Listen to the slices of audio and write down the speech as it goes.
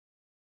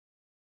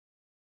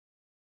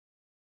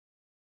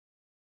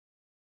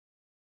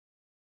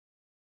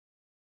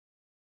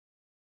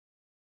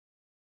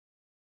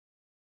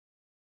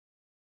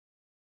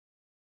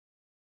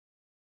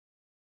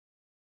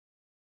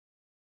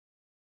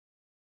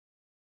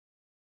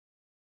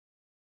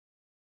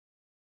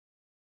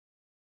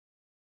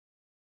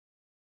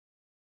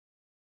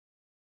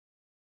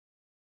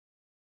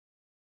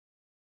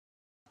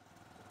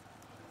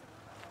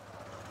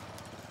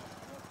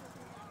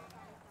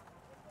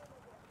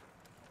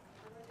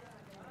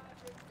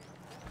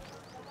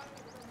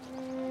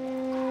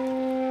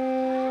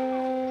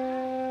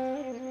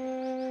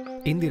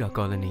Indira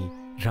Colony,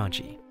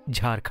 Ranchi,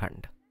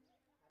 Jharkhand.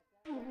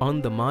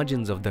 On the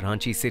margins of the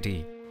Ranchi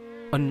city,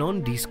 a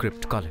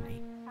nondescript colony.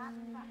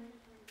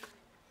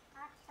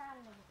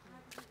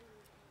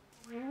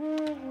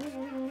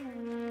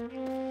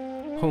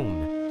 Home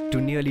to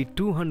nearly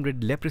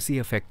 200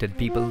 leprosy-affected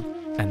people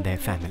and their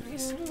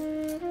families.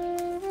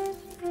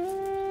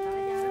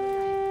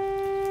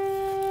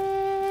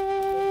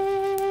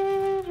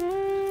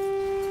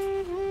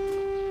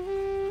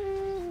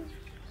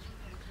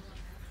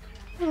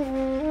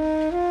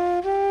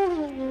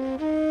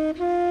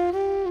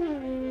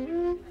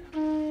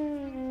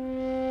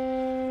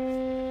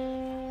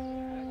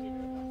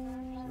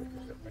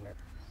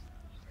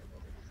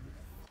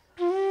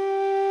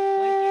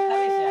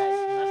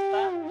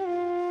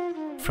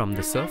 From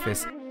the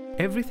surface,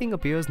 everything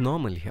appears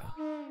normal here.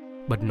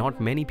 But not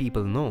many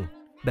people know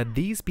that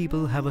these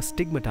people have a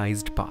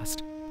stigmatized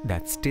past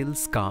that still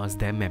scars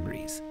their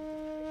memories.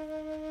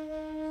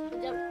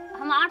 जब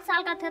हम 8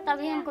 साल का थे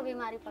तभी हमको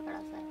बीमारी पकड़ा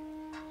sir.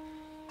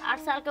 8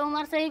 साल की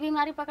उम्र से ही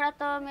बीमारी पकड़ा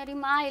तो मेरी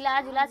माँ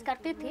इलाज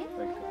करती थी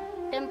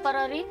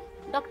टेम्पररी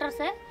डॉक्टर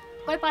से।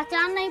 कोई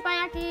पहचान नहीं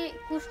पाया कि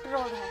कुष्ठ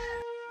रोग है।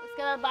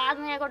 उसके बाद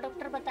में एक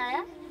डॉक्टर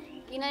बताया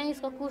कि नहीं,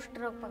 इसको कुष्ठ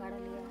रोग पकड़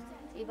लिया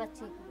ये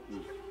बच्ची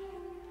को।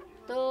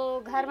 तो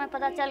घर में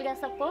पता चल गया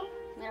सबको,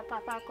 मेरे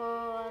पापा को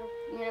और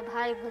मेरे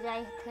भाई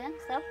भौजाई थे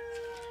सब।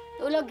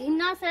 तो वो लोग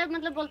घिन्ना से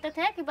मतलब बोलते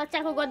थे कि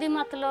बच्चा को गोदी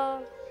मत लो,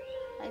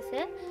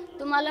 ऐसे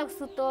तुम अलग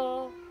सुतो,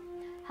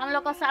 हम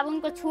लोग का साबुन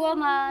को छुओ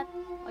मत,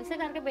 ऐसे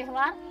करके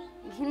व्यवहार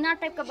घिन्ना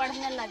टाइप का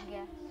बढ़ने लग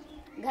गया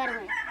घर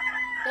में।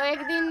 तो एक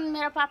दिन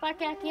मेरा पापा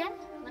क्या किया,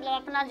 मतलब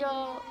अपना जो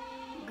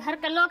घर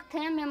के लोग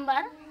थे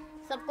मेंबर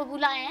सबको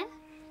बुलाए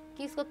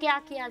कि इसको क्या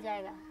किया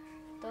जाएगा।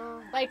 तो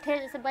बैठे,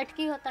 जैसे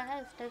बैठकी होता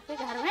है उस टाइप पे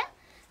घर में।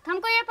 तो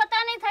हमको ये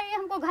पता नहीं था कि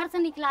हमको घर से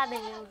निकला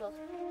देंगे वो लोग।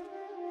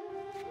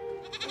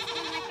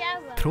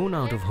 Thrown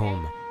out of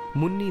home,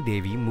 Munni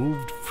Devi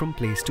moved from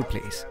place to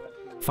place,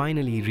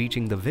 finally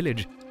reaching the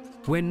village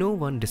where no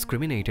one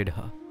discriminated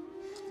her,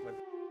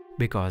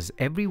 because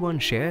everyone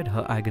shared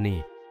her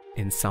agony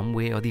in some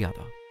way or the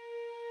other.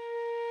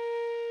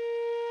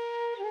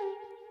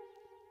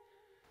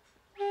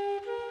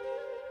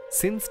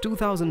 Since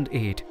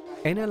 2008,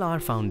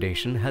 NLR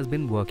Foundation has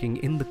been working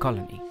in the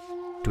colony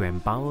to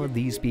empower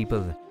these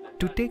people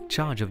to take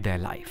charge of their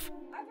life.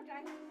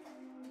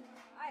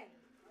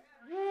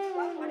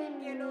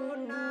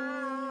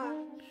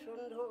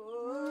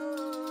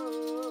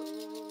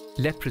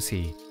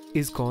 Leprosy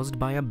is caused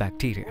by a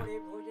bacteria.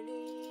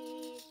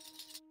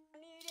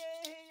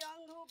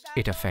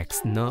 It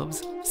affects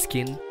nerves,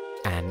 skin,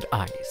 and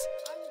eyes.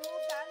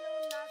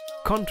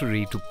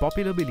 Contrary to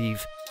popular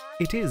belief,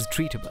 it is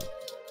treatable.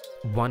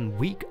 1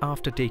 week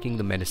after taking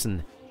the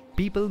medicine,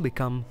 people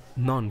become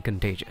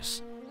non-contagious.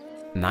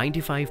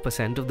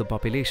 95% of the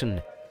population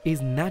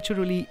is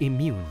naturally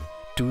immune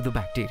to the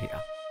bacteria.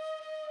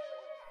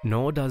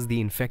 Nor does the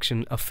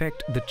infection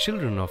affect the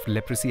children of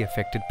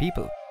leprosy-affected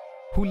people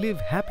who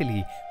live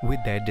happily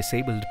with their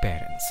disabled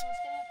parents.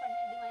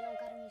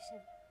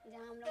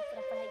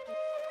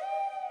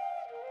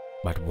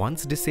 But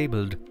once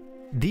disabled,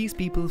 these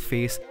people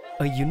face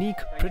a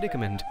unique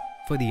predicament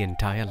for the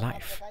entire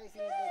life.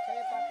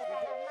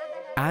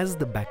 As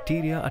the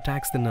bacteria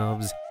attacks the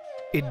nerves,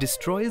 it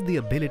destroys the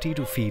ability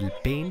to feel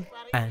pain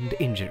and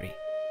injury.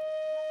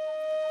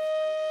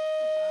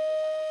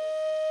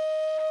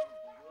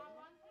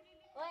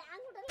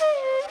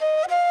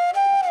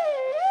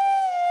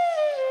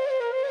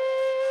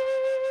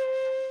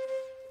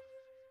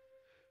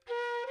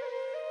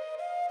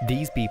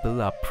 These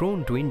people are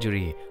prone to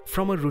injury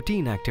from a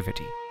routine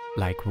activity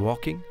like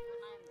walking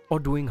or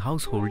doing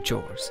household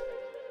chores.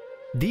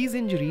 These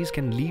injuries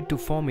can lead to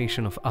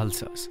formation of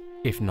ulcers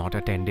if not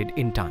attended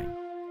in time.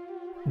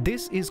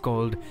 This is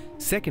called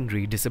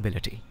secondary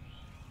disability.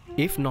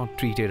 If not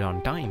treated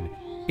on time,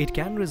 it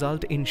can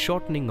result in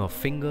shortening of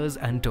fingers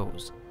and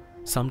toes,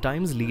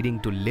 sometimes leading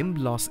to limb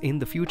loss in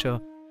the future.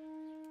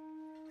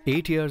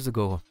 8 years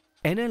ago,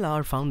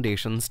 NLR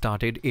Foundation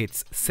started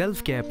its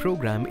self-care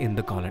program in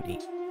the colony.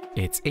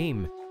 Its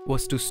aim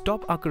was to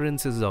stop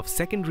occurrences of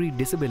secondary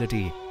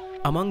disability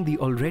among the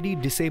already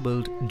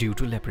disabled due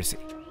to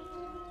leprosy.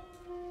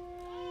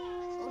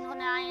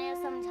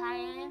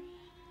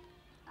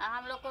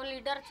 हम लोग को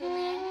leader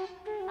चुने,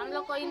 हम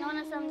लोग को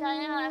इन्होंने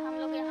समझाए और हम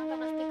लोग यहाँ का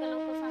बस्ती के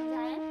लोग को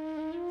समझाए।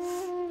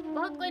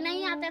 बहुत कोई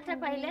नहीं आते थे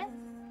पहले,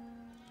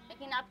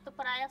 लेकिन अब तो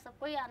प्रायः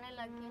सबको ही आने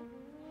लग गए।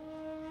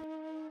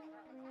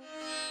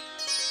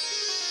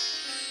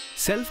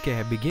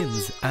 Self-care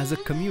begins as a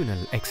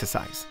communal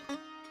exercise.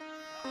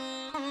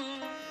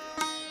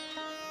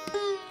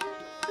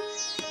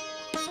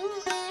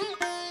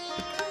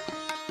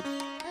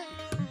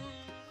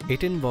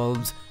 It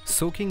involves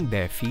soaking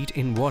bare feet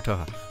in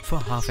water for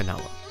half an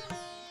hour,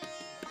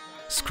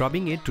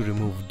 scrubbing it to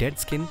remove dead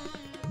skin,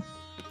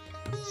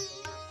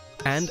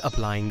 and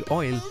applying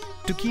oil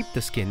to keep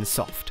the skin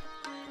soft.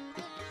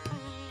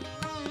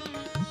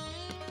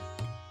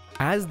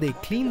 As they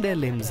clean their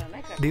limbs,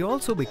 they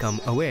also become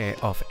aware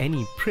of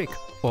any prick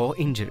or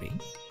injury.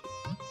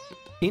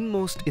 In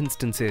most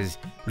instances,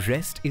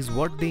 rest is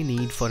what they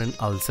need for an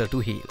ulcer to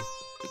heal.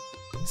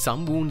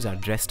 Some wounds are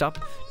dressed up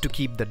to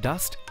keep the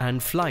dust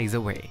and flies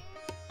away.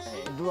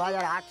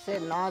 2008 से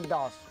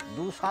 9-10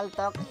 2 साल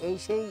तक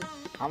ऐसे ही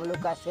हम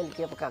लोग का cell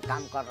camp का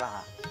काम कर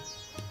रहा।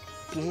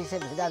 किसी से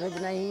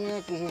भेदाभेद नहीं है,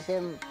 किसी से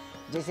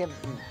जैसे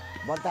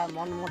बोलता है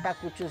मन मोटा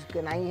कुछ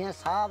के नहीं है,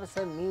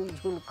 सबसे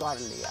मिलजुल कर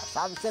लिया,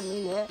 सबसे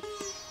मिल है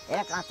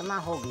एक आत्मा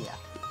हो गया।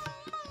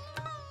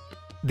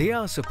 They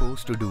are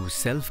supposed to do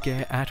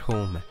self-care at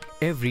home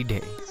every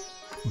day,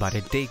 but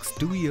it takes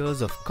 2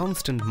 years of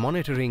constant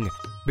monitoring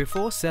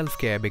before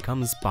self-care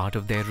becomes part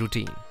of their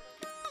routine.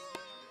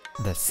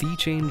 The sea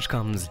change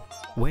comes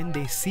when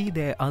they see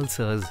their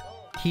ulcers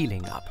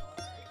healing up.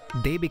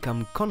 They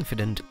become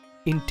confident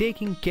in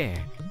taking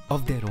care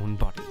of their own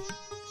body.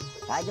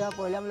 भाई जो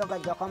पहले हम लोग का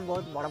जख्म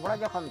बहुत बड़ा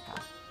जख्म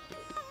था,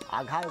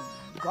 आघात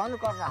गन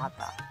कर रहा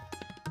था,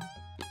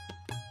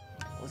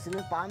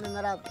 उसमें पाँव में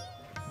मेरा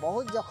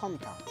बहुत जख्म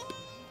था,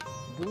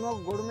 दोनों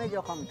गुड़ में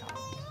जख्म था।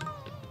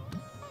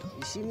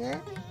 इसी में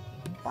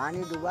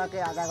पानी डुबा के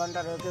आधा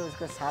घंटा रह के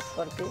उसके साफ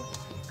करके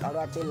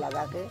कड़वा तेल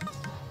लगा के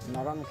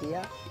नरम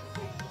किया।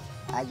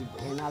 आज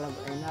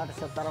NLR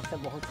से तरफ से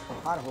बहुत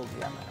सुधार हो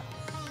गया मेरा।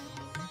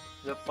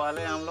 जब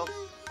पहले हम लोग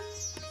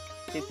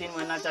 3-3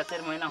 महीना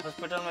 4-4 महीना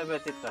हॉस्पिटल में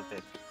व्यतीत करते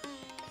थे,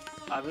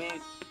 अभी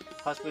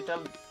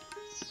हॉस्पिटल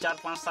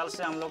 4-5 साल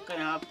से हम लोग के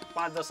यहाँ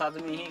 5-10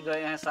 आदमी ही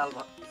गए हैं साल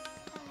भर,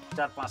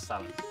 4-5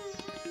 साल।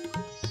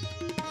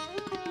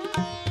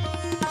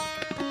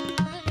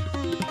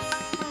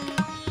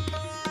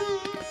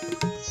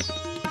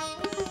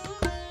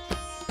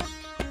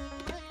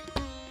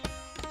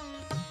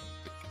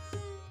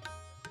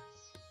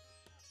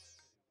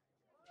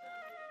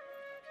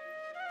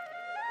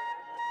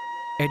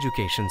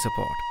 Education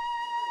support.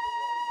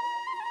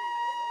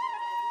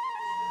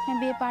 मैं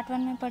BA पार्ट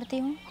 1 में पढ़ती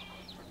हूँ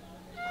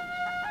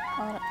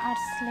और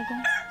आर्ट्स लेके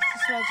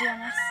सोशियोलॉजी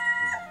ऑनर्स।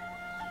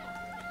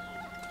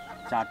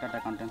 चार्टर्ड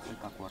अकाउंटेंसी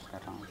का कोर्स कर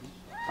रहा हूँ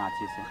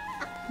रांची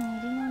से।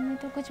 मेरी मम्मी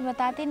तो कुछ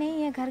बताती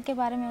नहीं है घर के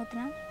बारे में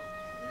उतना,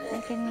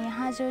 लेकिन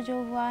यहाँ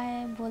जो हुआ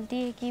है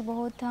बोलती है कि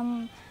बहुत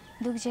हम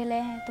दुख झेले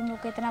हैं, तुम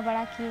लोग को इतना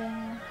बड़ा किए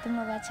हैं, तुम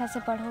लोग अच्छा से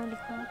पढ़ो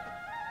लिखो।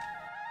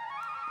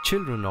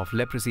 Children of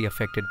leprosy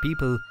affected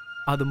people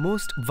are the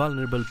most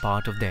vulnerable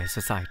part of their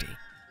society.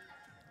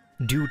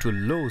 Due to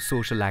low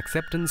social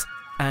acceptance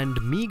and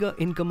meager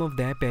income of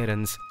their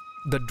parents,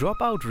 the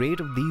dropout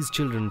rate of these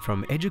children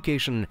from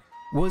education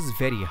was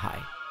very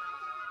high.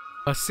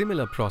 A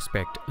similar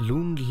prospect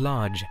loomed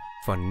large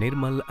for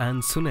Nirmal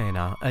and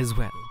Sunaina as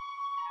well.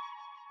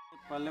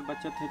 पहले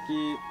बच्चे थे कि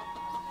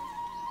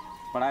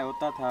पढ़ाई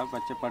होता था,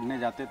 बच्चे पढ़ने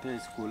जाते थे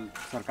स्कूल,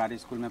 सरकारी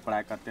स्कूल में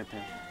पढ़ाई करते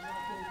थे।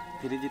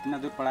 फिर जितना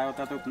दूर पढ़ाई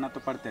होता था उतना तो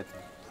पढ़ते थे,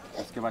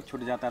 उसके बाद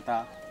छूट जाता था,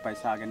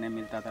 पैसा आगे नहीं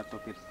मिलता था तो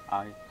फिर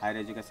हायर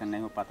एजुकेशन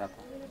नहीं हो पाता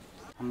था।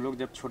 हम लोग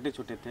जब छोटे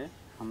छोटे थे,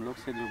 हम लोग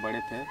से जो बड़े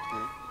थे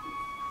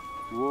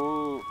वो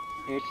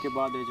 8 के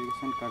बाद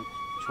एजुकेशन कर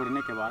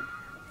छोड़ने के बाद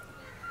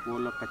वो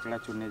लोग कचरा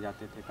चुनने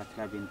जाते थे,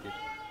 कचरा बीनते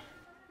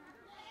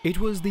थे। It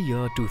was the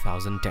year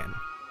 2010.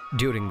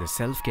 During the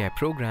self-care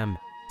program,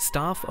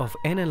 staff of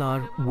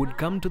NLR would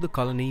come to the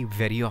colony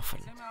very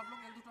often.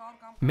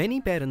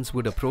 Many parents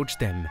would approach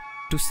them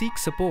to seek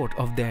support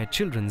of their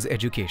children's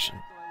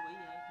education.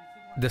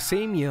 The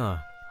same year,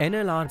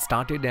 NLR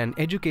started an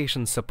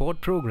education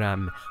support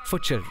program for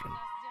children.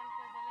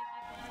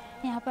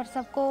 यहाँ पर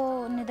सबको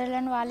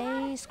Netherlands वाले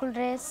ही school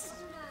dress,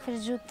 फिर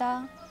जूता,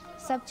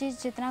 सब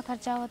चीज़ जितना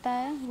खर्चा होता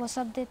है वो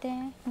सब देते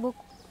हैं, बुक,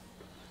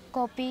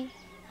 कॉपी,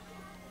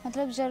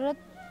 मतलब ज़रूरत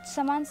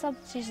सामान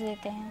सब चीज़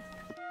देते हैं।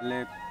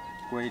 पहले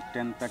कोई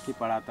 10 तक ही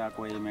पढ़ा था,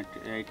 कोई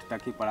 8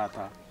 तक ही पढ़ा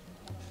था।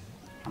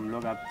 हम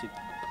लोग अब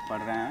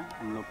पढ़ रहे हैं,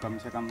 हम लोग कम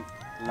से कम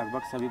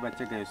लगभग सभी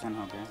बच्चे ग्रेजुएशन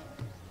हो गए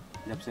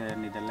जब से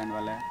नीदरलैंड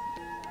वाले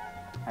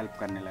हेल्प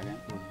करने लगे।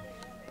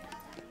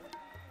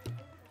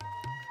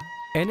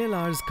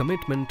 NLR's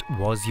commitment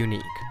was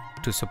unique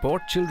to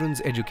support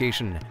children's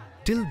education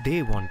till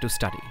they want to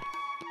study.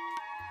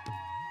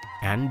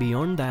 And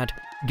beyond that,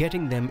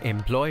 getting them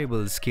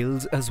employable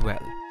skills as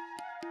well.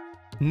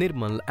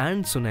 Nirmal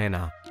and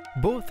Sunaina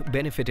both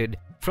benefited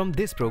from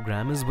this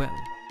program as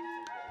well.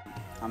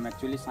 हम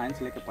actually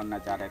science लेके पढ़ना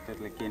चाह रहे थे,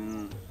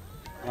 लेकिन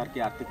घर की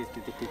आर्थिक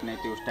स्थिति ठीक नहीं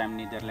थी। उस टाइम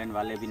नीदरलैंड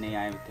वाले भी नहीं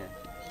आए थे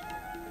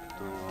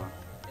तो,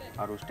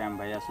 और उस टाइम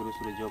भैया शुरू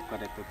जॉब कर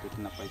रहे थे तो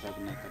इतना पैसा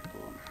भी नहीं था। तो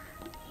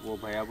वो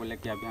भैया बोले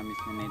कि अभी हम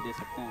इसमें नहीं दे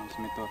सकते हैं,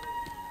 उसमें तो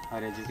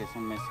हर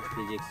एजुकेशन में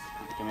फिजिक्स,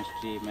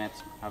 केमिस्ट्री,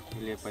 मैथ्स आपके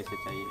लिए पैसे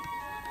चाहिए।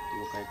 तो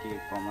वो कहे कि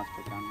कॉमर्स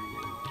पे ध्यान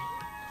मिलेगी,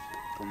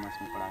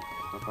 कॉमर्स में पढ़ाई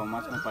करें। तो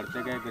कॉमर्स में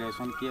पढ़ते गए,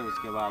 ग्रेजुएशन किए,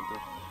 उसके बाद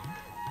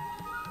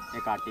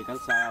एक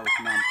आर्टिकल्स आया,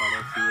 उसमें हम पढ़े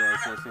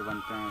CA ऐसे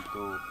बनते हैं। तो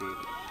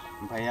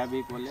फिर भैया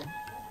भी बोले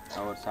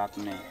और साथ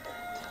में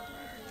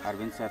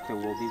अरविंद सर थे,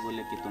 वो भी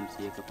बोले कि तुम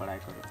CA की पढ़ाई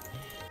करो।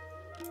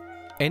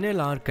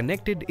 NLR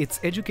connected its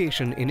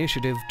education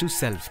initiative to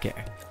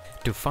self-care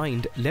to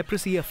find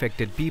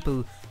leprosy-affected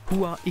people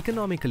who are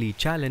economically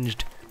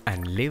challenged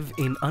and live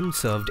in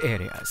unserved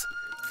areas.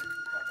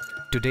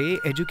 Today,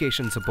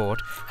 education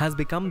support has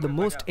become the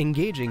most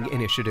engaging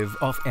initiative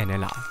of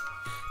NLR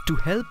to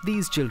help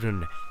these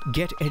children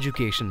get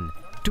education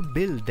to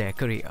build their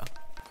career.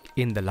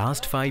 In the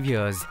last 5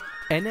 years,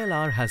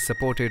 NLR has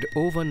supported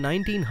over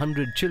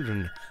 1900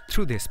 children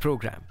through this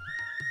program.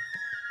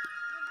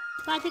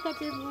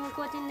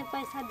 Coaching में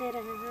पैसा दे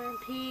रहे हैं,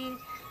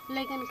 फिर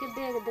लेकिन के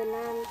bag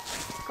दिलान,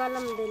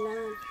 कलम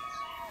दिलान,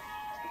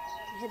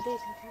 ये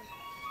देख रहे,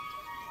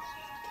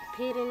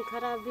 फिर इन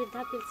खराब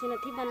वृद्धा पेंशन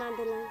अथी बना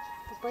दिलान,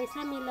 तो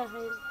पैसा मिला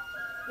है,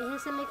 यही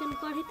से लेकिन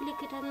पढ़ित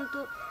लिखित हन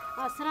तो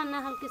आसरा ना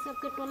हल के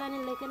सबके टोला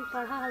ने लेकिन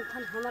पढ़ा हल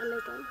थन हमार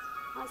लेकिन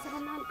आसरा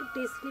ना हल के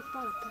टीसली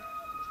पढ़ता,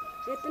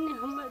 इतने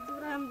हम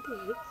दूर हम थे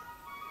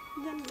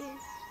जल्दी.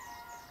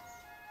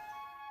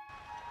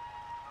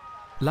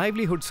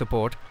 Livelihood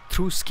support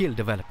through skill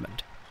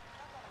development.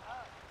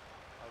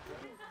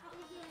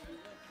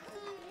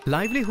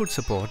 Livelihood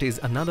support is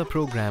another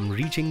program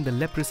reaching the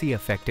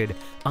leprosy-affected,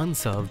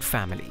 unserved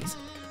families.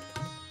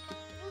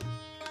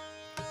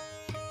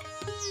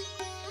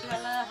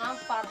 हम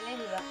पारले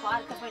ही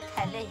पार के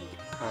बैठाले ही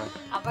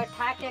अब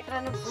बैठा के एकरा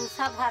ने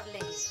भूसा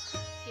भरले ही.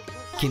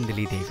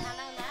 Kindali Devi,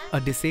 a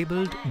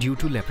disabled due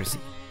to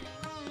leprosy.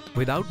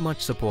 Without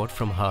much support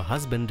from her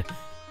husband,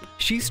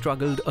 she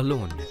struggled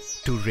alone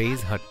to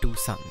raise her 2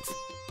 sons.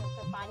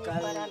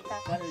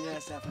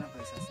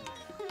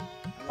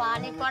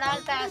 पानी पड़ल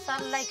त सब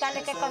लइका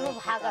लेके कनु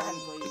भागल.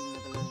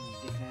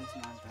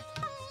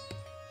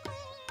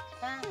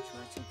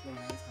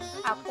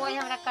 अब कोई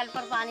हमरा कल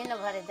पर पानी न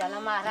भरे जाला,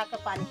 महारा के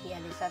पानी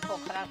पियाली सब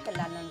पोखरा के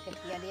लालन के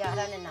पियाली,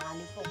 आहरा ने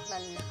नहाली पोखरा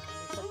ने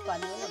नहाली सब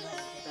पानी न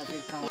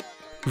भरे.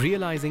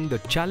 Realizing the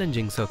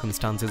challenging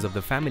circumstances of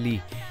the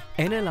family,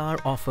 NLR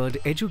offered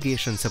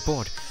education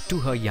support to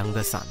her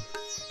younger son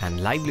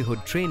and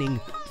livelihood training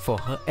for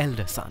her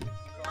elder son.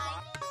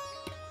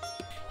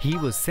 He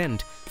was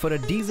sent for a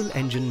diesel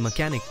engine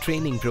mechanic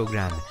training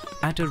program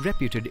at a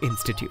reputed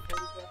institute.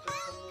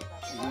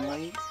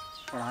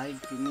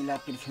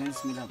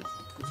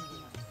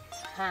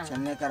 हाँ.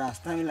 चलने का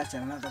रास्ता मिला,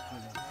 चलना तो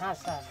खोजा. हाँ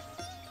sir,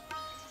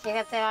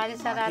 ये तैयारी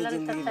सर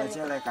आलन तक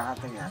बचल है, कहाँ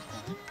तक जाते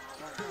हैं.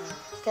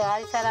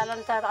 तैयारी सर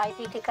आलन तक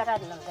ITT करा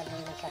न गले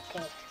लइका के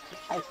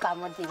आई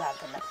काम दिला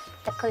देला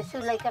त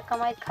कैसे लइका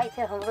कमाई खाई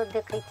थे हमरो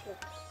देखै थे.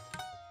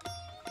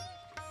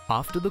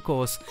 After the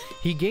course,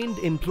 he gained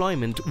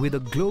employment with a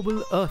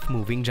global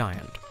earth-moving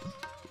giant.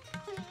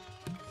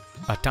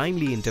 A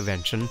timely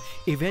intervention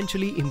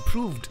eventually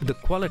improved the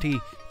quality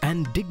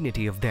and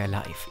dignity of their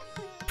life,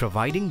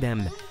 providing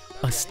them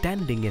a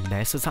standing in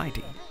their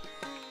society.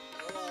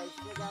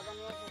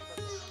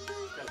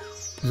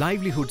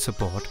 Livelihood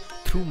support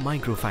through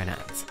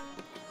microfinance.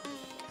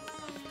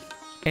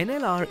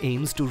 NLR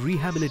aims to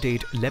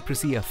rehabilitate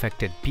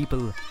leprosy-affected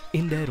people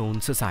in their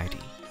own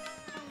society.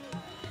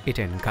 It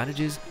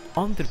encourages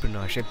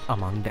entrepreneurship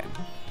among them.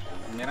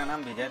 मेरा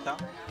नाम विजय था,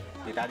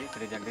 पिताजी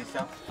श्री जगदीश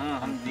साहब.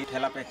 हम जी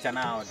ठेला पे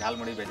चना और झाल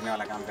मुड़ी बेचने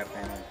वाला काम करते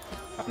हैं.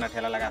 अपना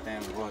ठेला लगाते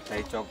हैं वो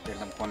सही चौक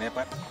एकदम कोने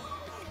पर.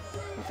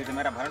 उसी से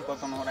मेरा भरण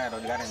पोषण हो रहा है,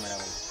 रोजगार है मेरा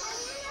वो.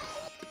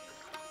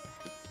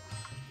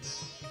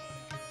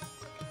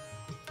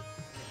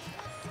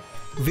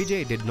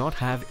 Vijay did not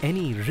have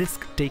any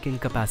risk-taking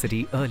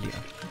capacity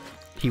earlier.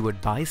 He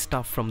would buy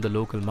stuff from the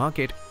local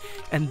market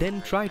and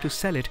then try to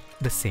sell it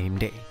the same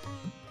day.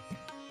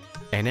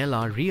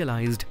 NLR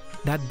realized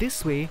that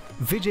this way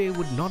Vijay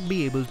would not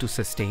be able to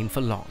sustain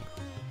for long.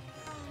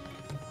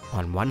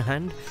 On one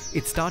hand,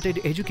 it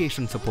started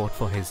education support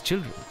for his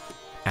children,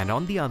 and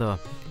on the other,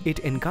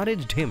 it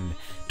encouraged him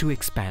to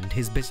expand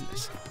his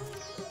business.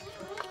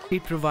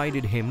 It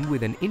provided him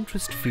with an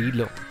interest-free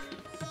loan.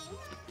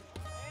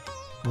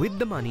 With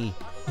the money,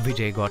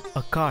 Vijay got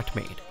a cart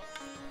made.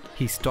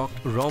 He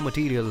stocked raw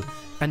material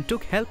and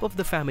took help of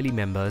the family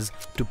members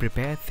to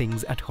prepare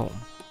things at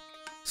home.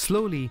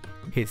 Slowly,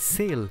 his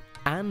sale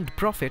and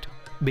profit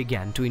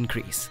began to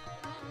increase.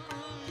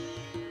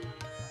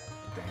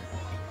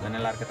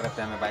 NLR की तरफ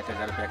से हमें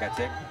 22,000 रुपये का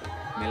check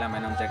मिला.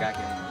 मैंने उनसे कहा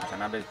कि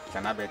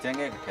चना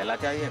बेचेंगे, ठेला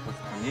चाहिए, कुछ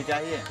पूंजी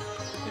चाहिए,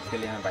 इसके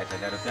लिए हमें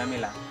 22,000 रुपया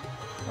मिला.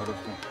 और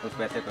उस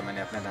पैसे को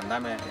मैंने अपने धंधा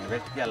में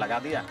इन्वेस्ट किया, लगा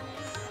दिया,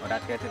 और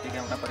आज कहते थे कि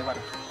हम अपना परिवार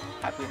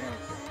खा पी रहे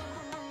हैं.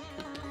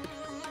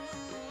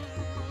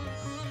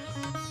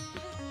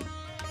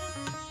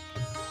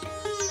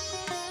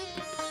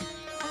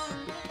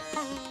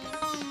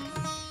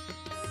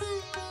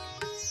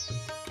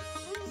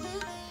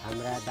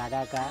 हमारा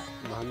दादा का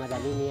मोहम्मद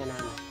अली मियाँ नाम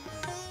है,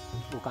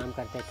 वो काम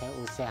करते थे.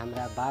 उससे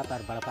हमारा बाप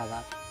और बड़का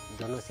बाप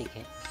दोनों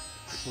सीखे,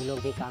 वो लोग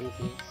भी काम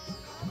किए.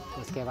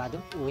 उसके बाद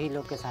वही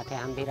लोग के साथ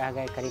हम भी रह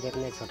गए करीब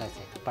इतने छोटे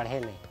से, पढ़े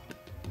नहीं,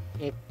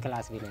 एक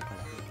क्लास भी नहीं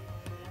पढ़े.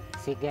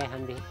 सीख गए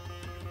हम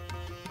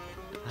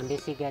भी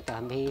सीख गए तो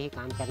हम भी यही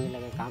काम करने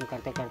लगे. काम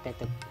करते करते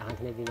तो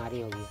हाथ में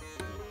बीमारी हो गई,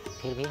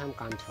 फिर भी हम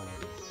काम छोड़े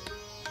नहीं.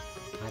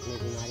 हाथ में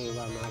बीमारी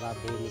हुआ, माँ बाप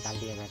भी निकाल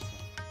दिए घर से.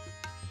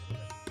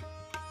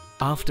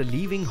 After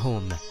leaving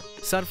home,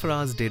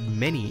 Sarfaraz did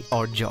many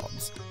odd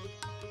jobs.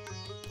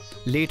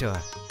 Later,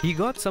 he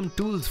got some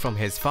tools from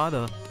his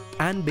father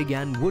and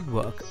began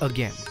woodwork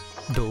again,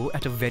 though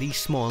at a very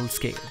small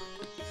scale.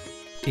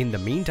 In the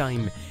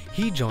meantime,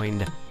 he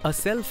joined a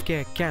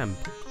self-care camp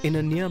in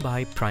a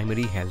nearby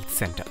primary health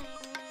center.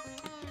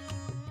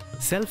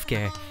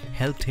 Self-care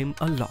helped him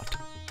a lot.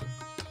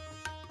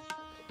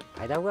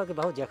 फायदा हुआ कि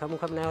बहुत जख्म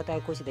उखम नहीं होता है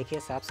कुछ। देखिए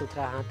साफ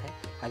सुथरा हाथ है।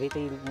 अभी तो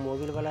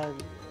मोबिल वाला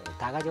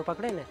धागा जो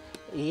पकड़े ना,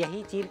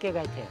 यही चीर के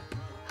गए थे।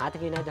 हाथ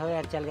भी नहीं धोए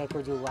और चल गए,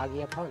 कुछ आ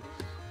गया फोन,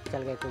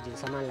 चल गए कुछ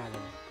सामान ला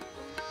गए।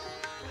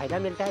 फायदा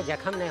मिलता है,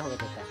 जख्म नहीं होने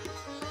देता है,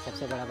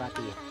 सबसे बड़ा बात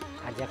ये है।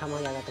 और जख्म हो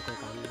जाएगा तो कोई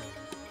काम नहीं होगा।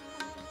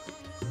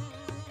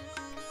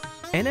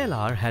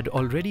 NLR had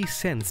already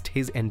sensed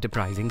his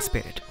enterprising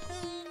spirit.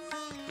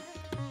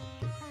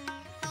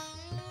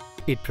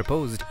 It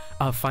proposed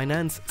a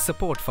finance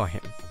support for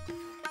him.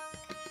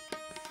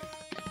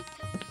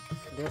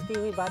 दोस्ती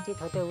हुई,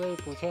 बातचीत होते हुए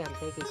पूछे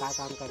हमसे कि क्या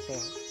काम करते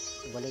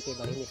हैं। बोले कि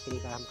बड़ी मिस्त्री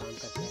का हम काम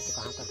करते हैं। तो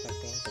कहाँ पर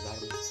करते हैं? तो घर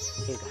में।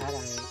 फिर घर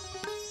आए,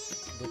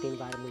 2-3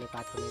 बार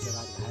मुलाकात होने के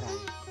बाद घर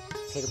आए।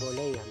 फिर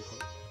बोले ही हमको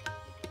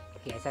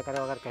कि ऐसा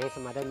करो, अगर कहीं से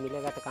मदद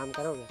मिलेगा तो काम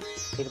करोगे।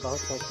 फिर बहुत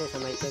सोचते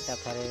समझते तब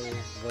फिर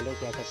बोले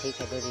कि अच्छा ठीक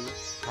है दे दीजिए।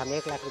 हम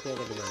 1 लाख रुपये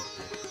का डिमांड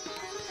किए।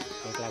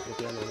 1 लाख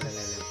रुपया में हमें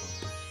लेना था।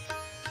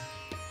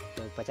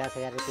 तो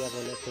 50,000 रुपया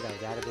बोले, फिर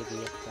 1000 भी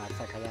दिए, तो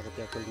 68,000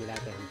 रुपया कुल मिला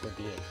के हमको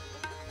दिए।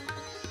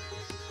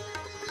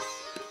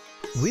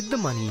 With the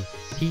money,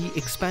 he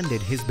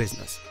expanded his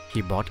business.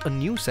 He bought a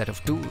new set of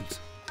tools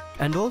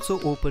and also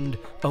opened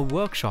a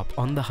workshop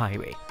on the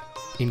highway,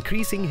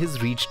 increasing his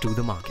reach to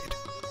the market.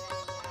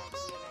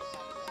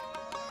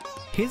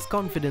 His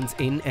confidence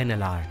in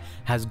NLR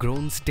has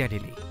grown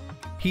steadily.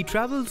 He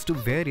travels to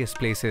various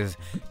places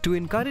to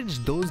encourage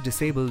those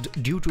disabled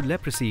due to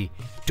leprosy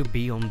to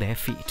be on their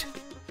feet.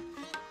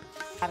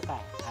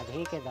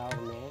 अभी के दौर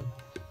में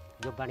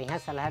जो बढ़िया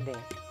सलाह दे,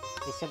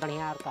 इससे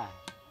बढ़िया और का है।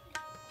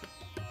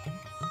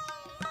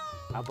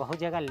 अब बहुत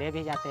जगह ले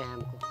भी जाते हैं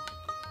हमको,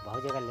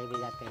 बहुत जगह ले भी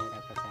जाते हैं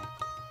डॉक्टर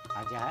साहब।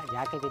 और जहाँ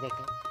जाके भी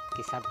देखें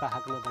कि सबका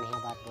हक में बढ़िया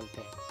बात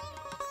बोलते हैं।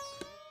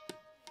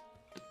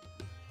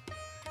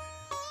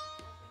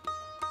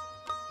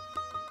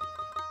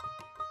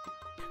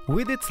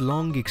 With its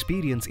long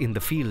experience in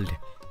the field,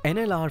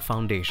 NLR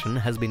Foundation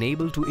has been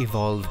able to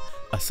evolve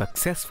a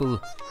successful,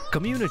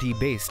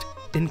 community-based,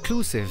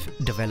 inclusive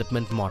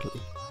development model.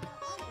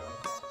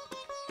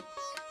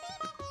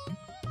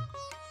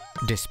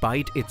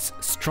 Despite its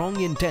strong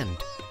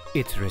intent,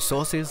 its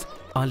resources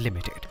are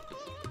limited.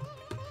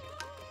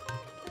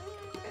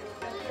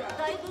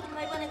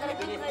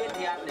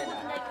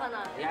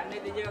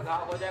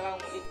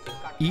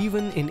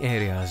 Even in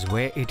areas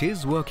where it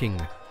is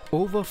working,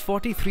 over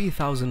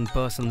 43,000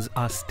 persons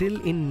are still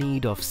in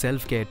need of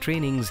self-care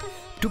trainings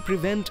to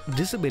prevent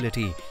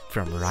disability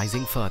from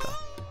rising further.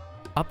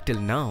 Up till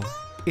now,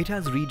 it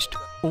has reached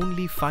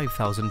only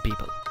 5,000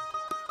 people.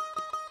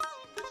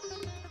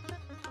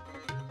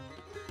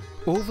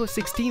 Over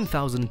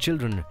 16,000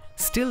 children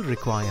still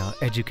require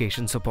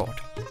education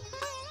support.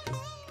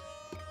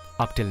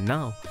 Up till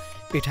now,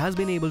 it has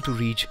been able to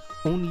reach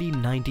only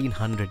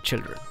 1,900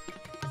 children.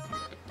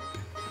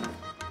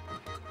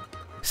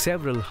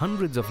 Several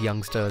hundreds of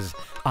youngsters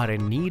are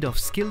in need of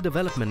skill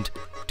development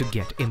to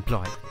get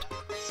employment.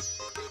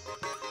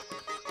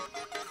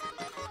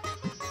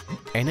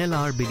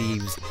 NLR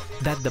believes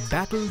that the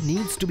battle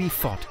needs to be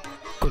fought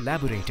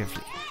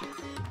collaboratively.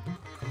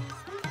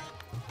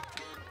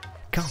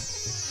 Come,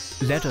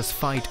 let us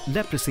fight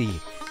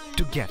leprosy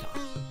together.